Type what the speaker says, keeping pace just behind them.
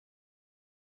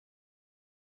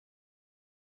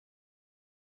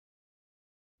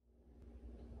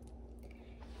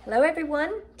Hello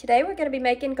everyone! Today we're going to be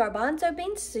making garbanzo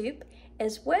bean soup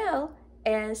as well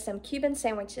as some Cuban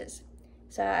sandwiches.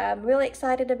 So I'm really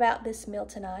excited about this meal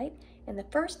tonight. And the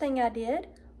first thing I did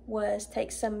was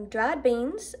take some dried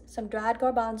beans, some dried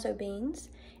garbanzo beans,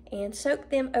 and soak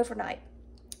them overnight.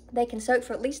 They can soak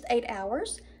for at least 8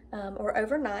 hours or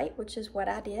overnight, which is what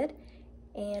I did.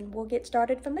 And we'll get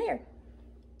started from there.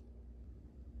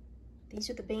 These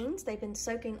are the beans. They've been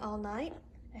soaking all night.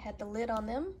 I had the lid on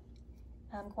them.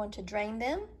 I'm going to drain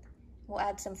them. We'll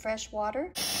add some fresh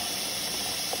water.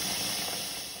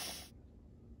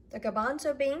 The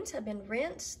garbanzo beans have been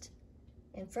rinsed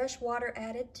and fresh water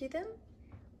added to them.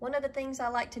 One of the things I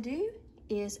like to do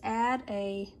is add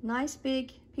a nice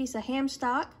big piece of ham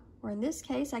stock, or in this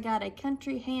case I got a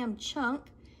country ham chunk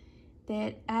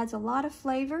that adds a lot of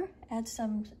flavor, adds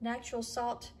some natural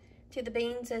salt to the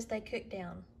beans as they cook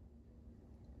down.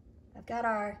 I've got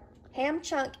our ham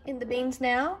chunk in the beans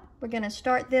now. We're going to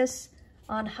start this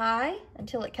on high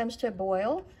until it comes to a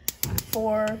boil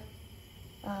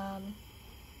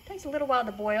takes a little while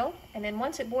to boil, and then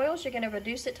once it boils you're going to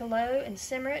reduce it to low and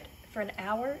simmer it for an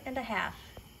hour and a half.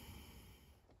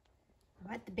 All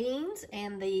right, the beans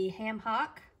and the ham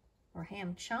hock or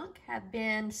ham chunk have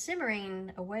been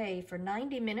simmering away for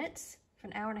 90 minutes, for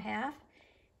an hour and a half.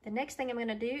 The next thing I'm going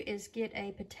to do is get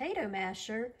a potato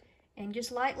masher and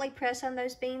just lightly press on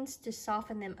those beans to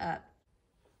soften them up.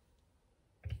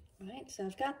 All right, so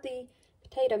I've got the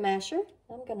potato masher.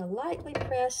 I'm going to lightly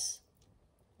press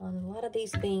on a lot of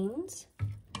these beans.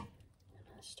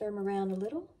 Stir them around a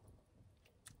little.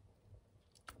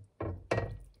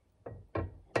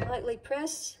 And lightly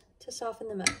press to soften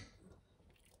them up.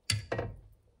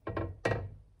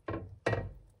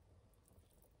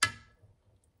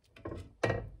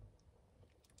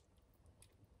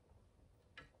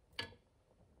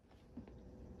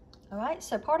 All right,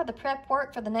 so part of the prep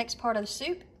work for the next part of the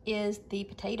soup is the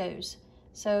potatoes.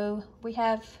 So I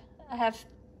have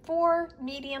 4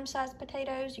 medium-sized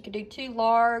potatoes. You could do 2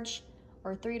 large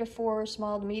or 3 to 4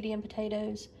 small to medium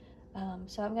potatoes.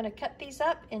 So I'm gonna cut these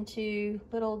up into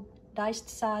little diced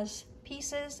size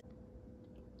pieces.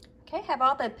 Okay, have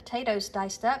all the potatoes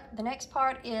diced up. The next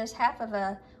part is half of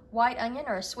a white onion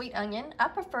or a sweet onion. I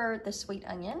prefer the sweet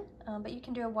onion, but you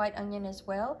can do a white onion as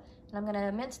well. And I'm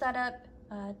gonna mince that up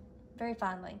very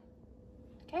finely.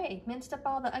 Okay, minced up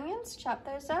all the onions, chop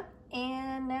those up,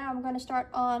 and now I'm going to start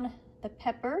on the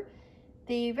pepper.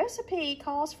 The recipe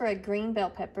calls for a green bell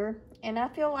pepper, and I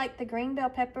feel like the green bell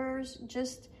peppers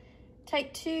just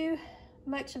take too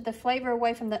much of the flavor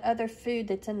away from the other food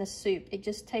that's in the soup. It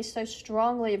just tastes so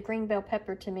strongly of green bell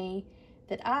pepper to me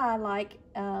that I like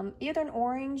either an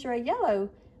orange or a yellow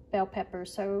bell pepper.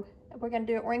 So we're going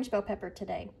to do an orange bell pepper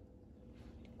today.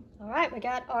 All right, we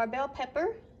got our bell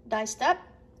pepper diced up.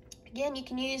 Again, you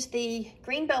can use the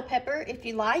green bell pepper if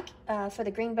you like for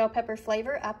the green bell pepper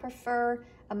flavor. I prefer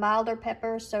a milder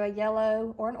pepper, so a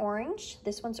yellow or an orange.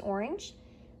 This one's orange.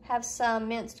 Have some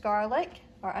minced garlic.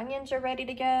 Our onions are ready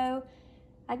to go.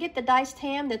 I get the diced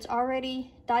ham that's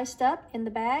already diced up in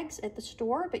the bags at the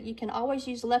store, but you can always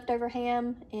use leftover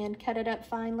ham and cut it up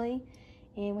finely.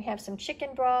 And we have some chicken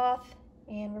broth,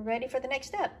 and we're ready for the next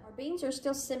step. Our beans are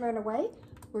still simmering away.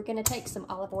 We're going to take some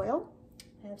olive oil.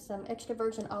 I have some extra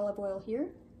virgin olive oil here.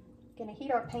 I'm going to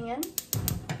heat our pan.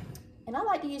 And I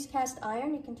like to use cast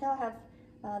iron. You can tell I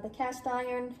have the cast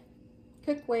iron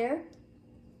cookware.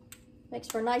 Makes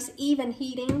for a nice even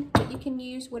heating, but you can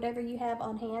use whatever you have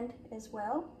on hand as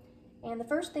well. And the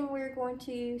first thing we're going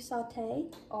to saute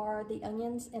are the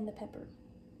onions and the pepper.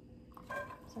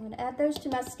 So I'm going to add those to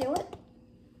my skillet.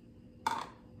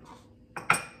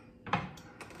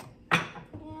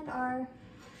 And our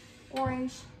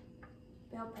orange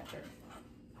bell pepper.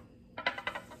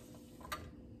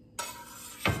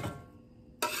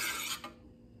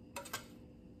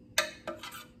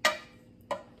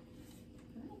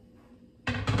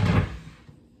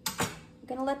 We're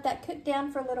going to let that cook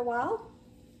down for a little while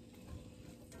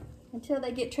until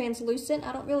they get translucent.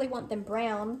 I don't really want them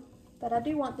brown, but I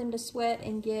do want them to sweat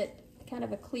and get kind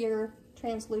of a clear,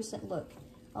 translucent look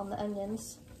on the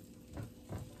onions.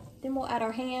 Then we'll add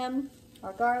our ham,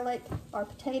 our garlic, our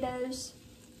potatoes,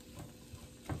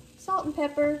 salt and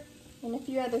pepper, and a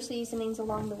few other seasonings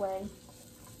along the way.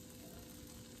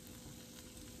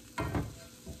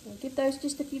 We'll give those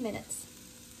just a few minutes.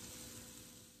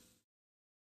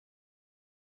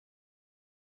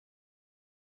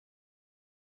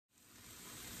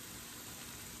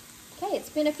 Okay,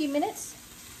 it's been a few minutes.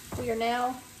 We are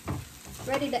now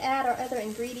ready to add our other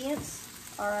ingredients.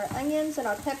 Our onions and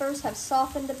our peppers have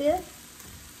softened a bit.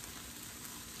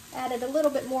 Added a little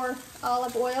bit more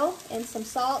olive oil and some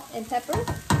salt and pepper.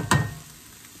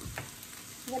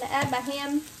 I'm gonna add my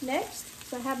ham next.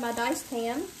 So I have my diced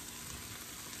ham.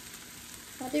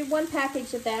 I'll do 1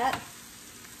 package of that.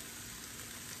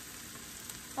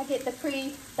 I get the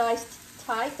pre-diced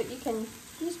type, but you can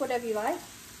use whatever you like.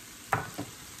 I'm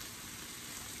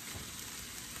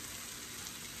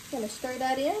gonna stir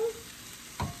that in.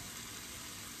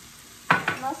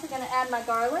 I'm also gonna add my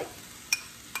garlic.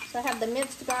 So I have the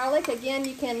minced garlic. Again,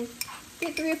 you can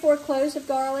get 3 or 4 cloves of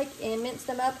garlic and mince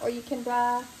them up, or you can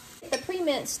buy the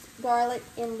pre-minced garlic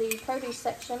in the produce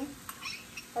section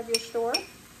of your store.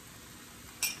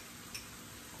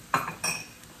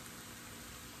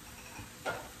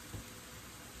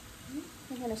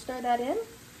 I'm going to stir that in.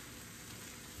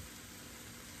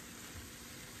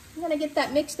 I'm going to get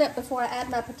that mixed up before I add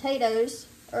my potatoes,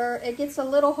 or it gets a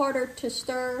little harder to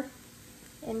stir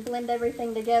and blend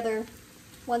everything together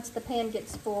once the pan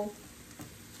gets full.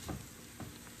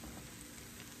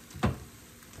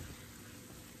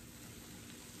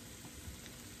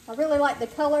 I really like the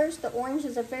colors. The orange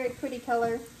is a very pretty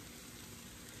color.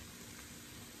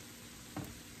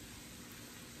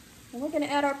 And we're going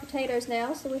to add our potatoes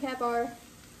now. So we have our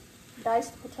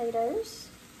diced potatoes.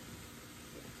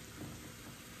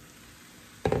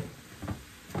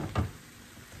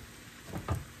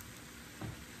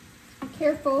 Be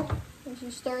careful as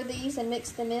you stir these and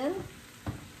mix them in.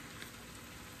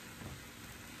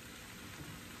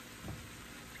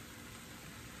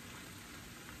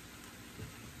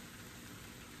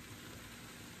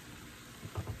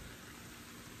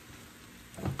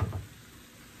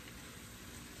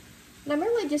 And I'm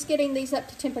really just getting these up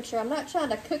to temperature. I'm not trying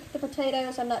to cook the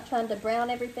potatoes. I'm not trying to brown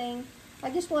everything. I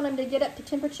just want them to get up to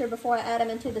temperature before I add them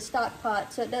into the stock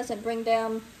pot so it doesn't bring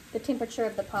down the temperature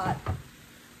of the pot.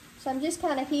 So I'm just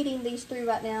kind of heating these through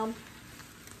right now.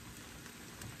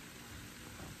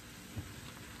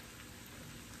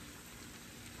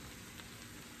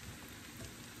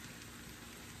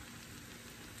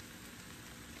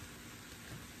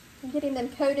 I'm getting them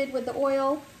coated with the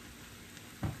oil,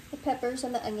 the peppers,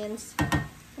 and the onions.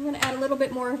 I'm going to add a little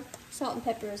bit more salt and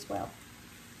pepper as well.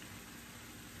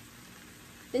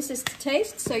 This is to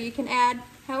taste, so you can add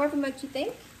however much you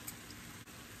think.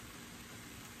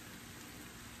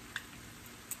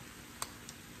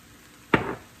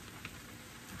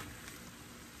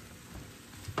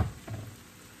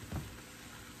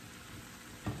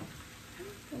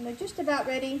 And they're just about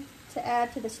ready to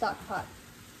add to the stock pot.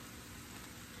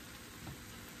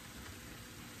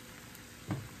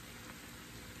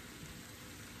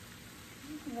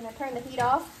 I'm going to turn the heat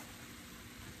off.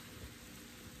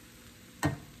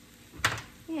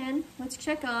 And let's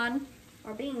check on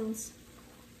our beans.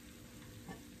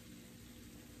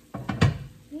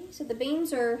 Okay, so the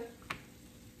beans are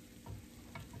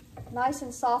nice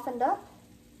and softened up.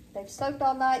 They've soaked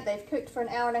all night. They've cooked for an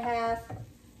hour and a half.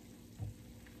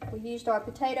 We used our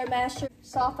potato masher,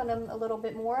 soften them a little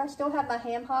bit more. I still have my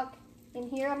ham hock in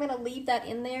here. I'm going to leave that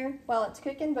in there while it's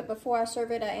cooking, but before I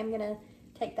serve it, I am going to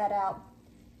take that out.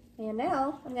 And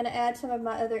now I'm going to add some of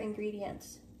my other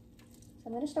ingredients. So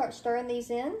I'm going to start stirring these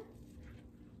in.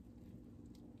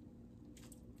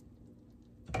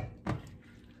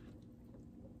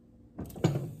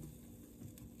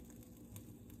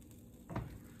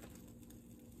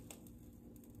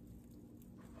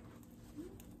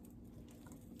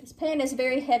 This pan is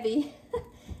very heavy,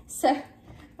 so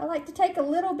I like to take a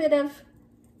little bit of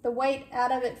the weight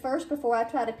out of it first before I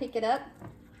try to pick it up.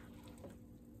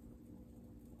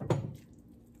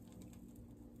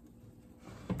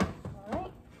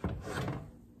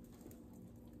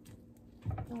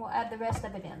 And we'll add the rest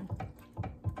of it in.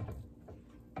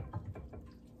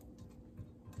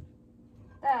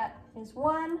 That is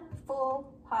 1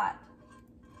 full pot.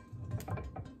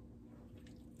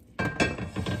 Okay,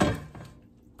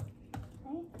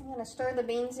 I'm going to stir the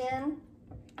beans in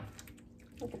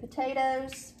with the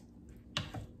potatoes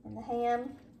and the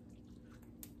ham.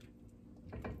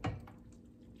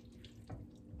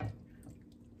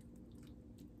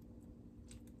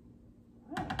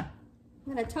 I'm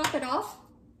going to top it off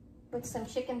with some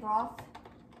chicken broth.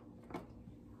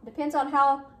 Depends on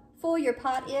how full your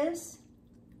pot is.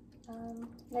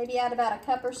 Maybe add about a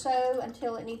cup or so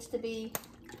until it needs to be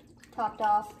topped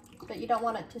off, but you don't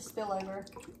want it to spill over.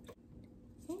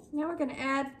 Okay, so now we're going to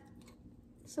add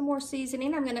some more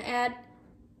seasoning. I'm going to add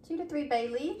 2 to 3 bay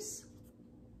leaves.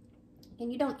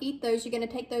 And you don't eat those, you're going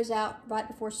to take those out right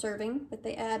before serving, but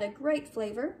they add a great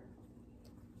flavor.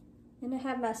 And I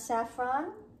have my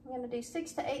saffron. I'm going to do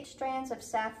 6 to 8 strands of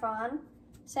saffron.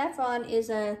 Saffron is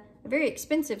a very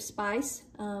expensive spice,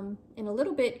 and a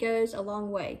little bit goes a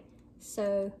long way.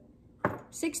 So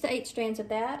 6 to 8 strands of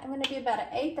that. I'm going to do about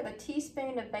 1/8 of a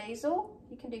teaspoon of basil.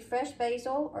 You can do fresh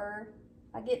basil, or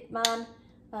I get mine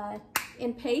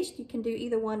in paste. You can do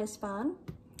either one is fine.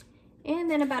 And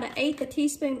then about 1/8 a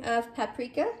teaspoon of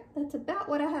paprika. That's about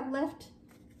what I have left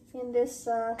in this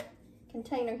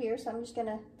container here. So I'm just going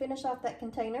to finish off that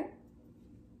container.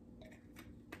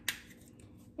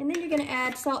 And then you're going to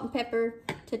add salt and pepper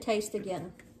to taste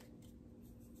again.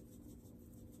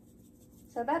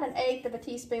 So about 1/8 of a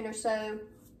teaspoon or so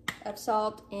of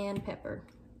salt and pepper.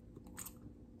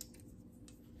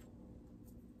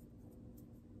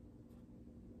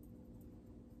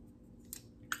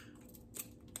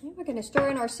 And we're going to stir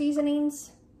in our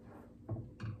seasonings.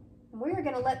 And we're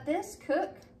going to let this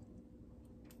cook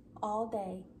all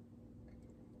day.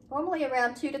 Normally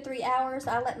around 2 to 3 hours.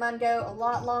 I let mine go a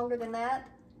lot longer than that.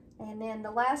 And then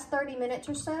the last 30 minutes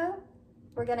or so,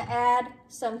 we're going to add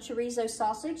some chorizo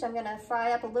sausage. I'm going to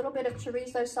fry up a little bit of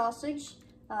chorizo sausage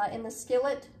in the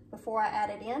skillet before I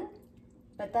add it in.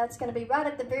 But that's going to be right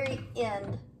at the very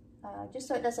end, just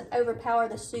so it doesn't overpower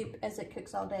the soup as it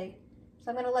cooks all day. So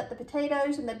I'm going to let the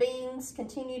potatoes and the beans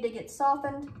continue to get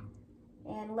softened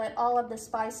and let all of the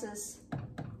spices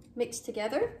mix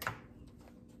together.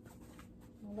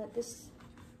 And let this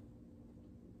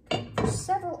cook for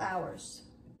several hours.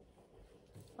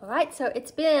 All right, so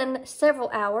it's been several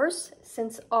hours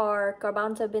since our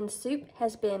garbanzo bean soup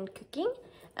has been cooking.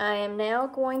 I am now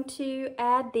going to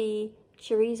add the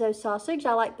chorizo sausage.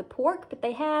 I like the pork, but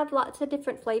they have lots of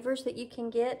different flavors that you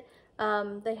can get.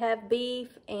 They have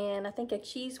beef and I think a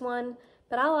cheese one,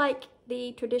 but I like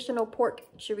the traditional pork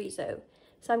chorizo.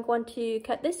 So I'm going to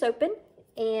cut this open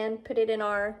and put it in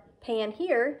our pan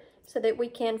here so that we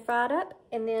can fry it up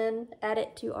and then add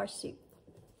it to our soup.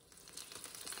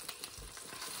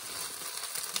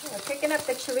 We're picking up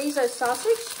the chorizo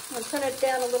sausage. I'm going to turn it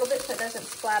down a little bit so it doesn't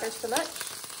splatter so much.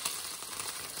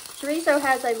 Chorizo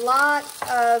has a lot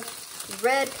of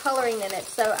red coloring in it,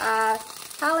 so I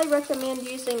highly recommend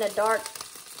using a dark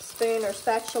spoon or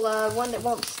spatula, one that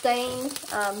won't stain.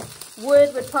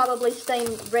 Wood would probably stain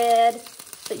red,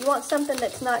 but you want something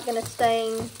that's not going to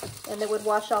stain and that would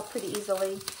wash off pretty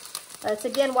easily. That's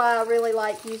again why I really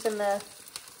like using the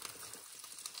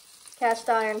cast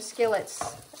iron skillets.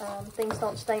 Things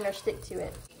don't stain or stick to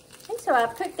it. Okay, so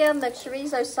I've cooked down the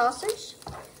chorizo sausage.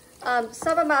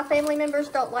 Some of my family members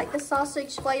don't like the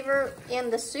sausage flavor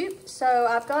in the soup, so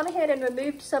I've gone ahead and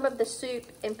removed some of the soup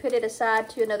and put it aside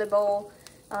to another bowl,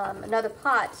 another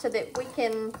pot, so that we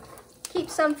can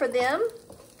keep some for them,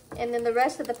 and then the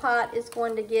rest of the pot is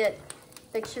going to get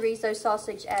the chorizo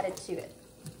sausage added to it.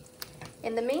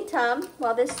 In the meantime,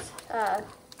 while this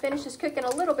finishes cooking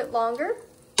a little bit longer,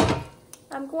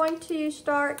 I'm going to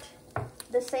start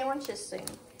the sandwiches soon.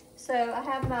 So I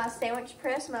have my sandwich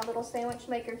press, my little sandwich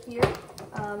maker here.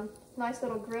 Nice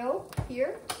little grill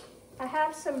here. I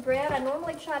have some bread. I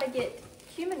normally try to get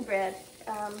Cuban bread,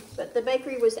 but the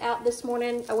bakery was out this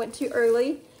morning. I went too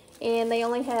early and they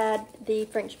only had the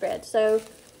French bread. So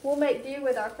we'll make do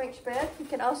with our French bread. You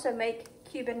can also make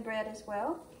Cuban bread as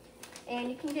well. And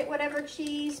you can get whatever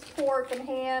cheese, pork, and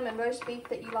ham, and roast beef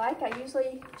that you like. I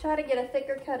usually try to get a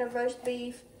thicker cut of roast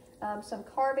beef, some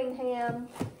carving ham,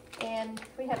 and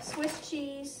we have Swiss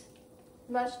cheese,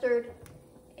 mustard,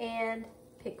 and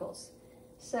pickles.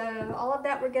 So all of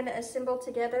that we're going to assemble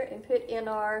together and put in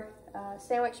our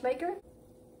sandwich maker.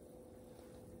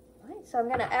 All right, so I'm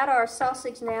going to add our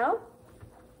sausage now.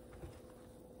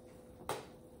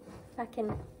 If I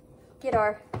can get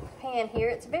our pan here.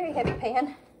 It's a very heavy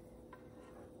pan.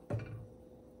 I'm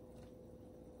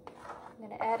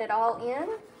going to add it all in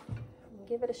and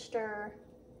give it a stir.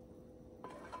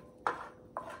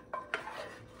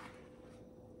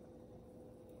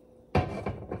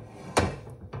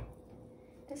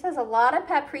 This has a lot of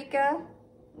paprika,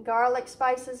 garlic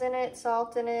spices in it,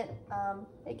 salt in it.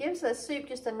 It gives the soup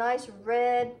just a nice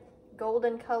red,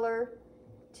 golden color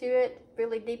to it.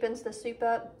 Really deepens the soup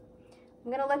up.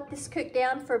 I'm going to let this cook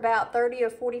down for about 30 or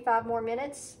 45 more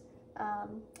minutes.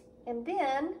 And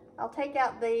then I'll take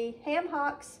out the ham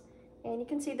hocks, and you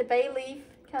can see the bay leaf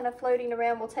kind of floating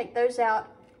around. We'll take those out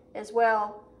as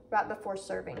well right before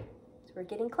serving. So we're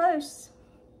getting close.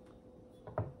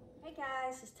 Hey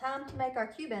guys, it's time to make our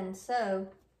Cubans. So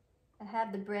I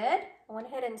have the bread. I went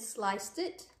ahead and sliced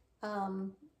it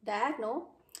diagonal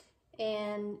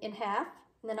and in half.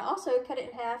 And then I also cut it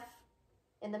in half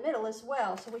in the middle as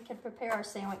well so we can prepare our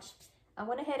sandwich. I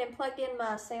went ahead and plugged in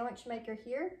my sandwich maker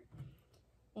here.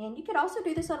 And you could also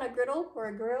do this on a griddle or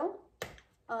a grill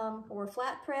or a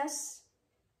flat press.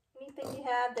 Anything you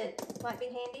have that might be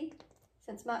handy.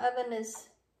 Since my oven has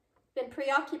been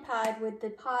preoccupied with the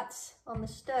pots on the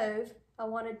stove, I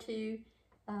wanted to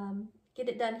get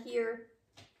it done here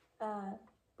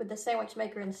with the sandwich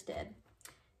maker instead.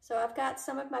 So I've got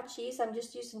some of my cheese. I'm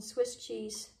just using Swiss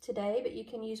cheese today, but you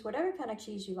can use whatever kind of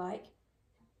cheese you like.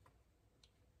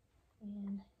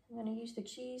 And I'm going to use the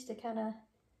cheese to kind of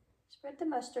spread the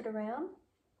mustard around.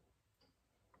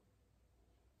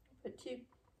 Put 2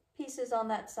 pieces on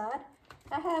that side.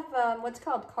 I have what's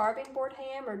called carving board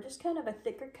ham, or just kind of a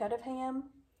thicker cut of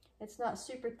ham. It's not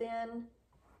super thin.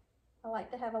 I like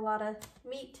to have a lot of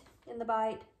meat in the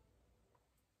bite.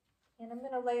 And I'm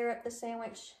going to layer up the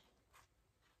sandwich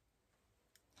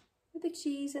with the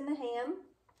cheese and the ham.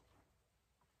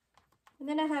 And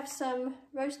then I have some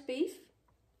roast beef.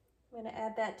 I'm going to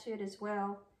add that to it as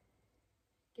well.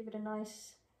 Give it a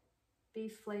nice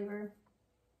beef flavor.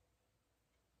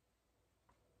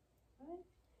 All right.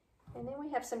 And then we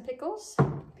have some pickles.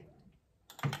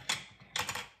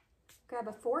 Grab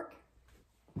a fork.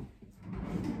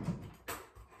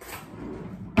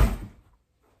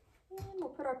 And we'll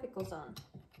put our pickles on.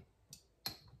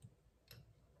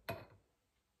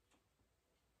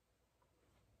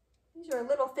 These are a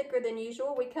little thicker than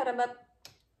usual. We cut them up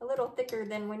a little thicker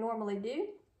than we normally do.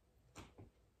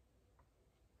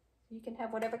 You can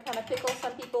have whatever kind of pickle.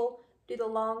 Some people do the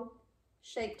long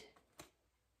shaped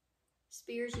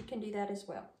spears. You can do that as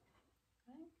well.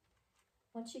 Okay.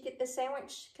 Once you get the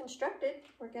sandwich constructed,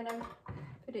 we're going to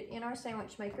put it in our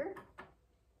sandwich maker.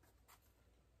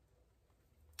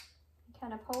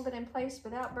 Kind of hold it in place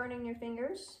without burning your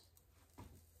fingers.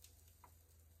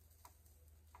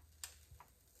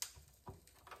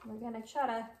 We're going to try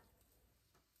to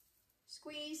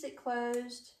squeeze it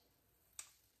closed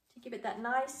to give it that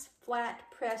nice, flat,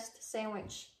 pressed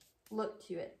sandwich look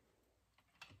to it.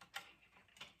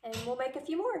 And we'll make a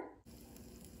few more.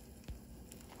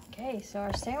 Okay, so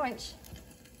our sandwich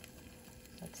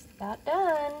looks about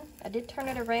done. I did turn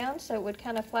it around so it would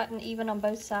kind of flatten even on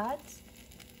both sides.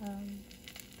 But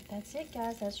that's it,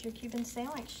 guys. That's your Cuban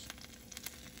sandwich.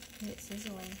 It's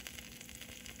sizzling.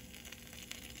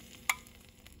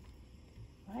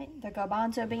 Right, the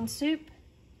garbanzo bean soup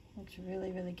looks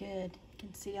really, really good. You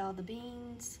can see all the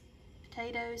beans,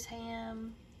 potatoes,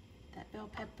 ham, that bell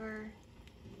pepper,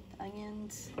 the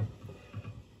onions.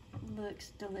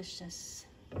 Looks delicious.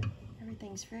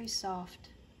 Everything's very soft.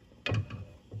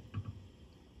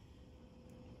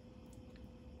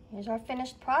 Here's our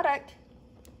finished product.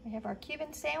 We have our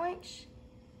Cuban sandwich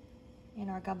and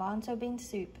our garbanzo bean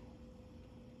soup.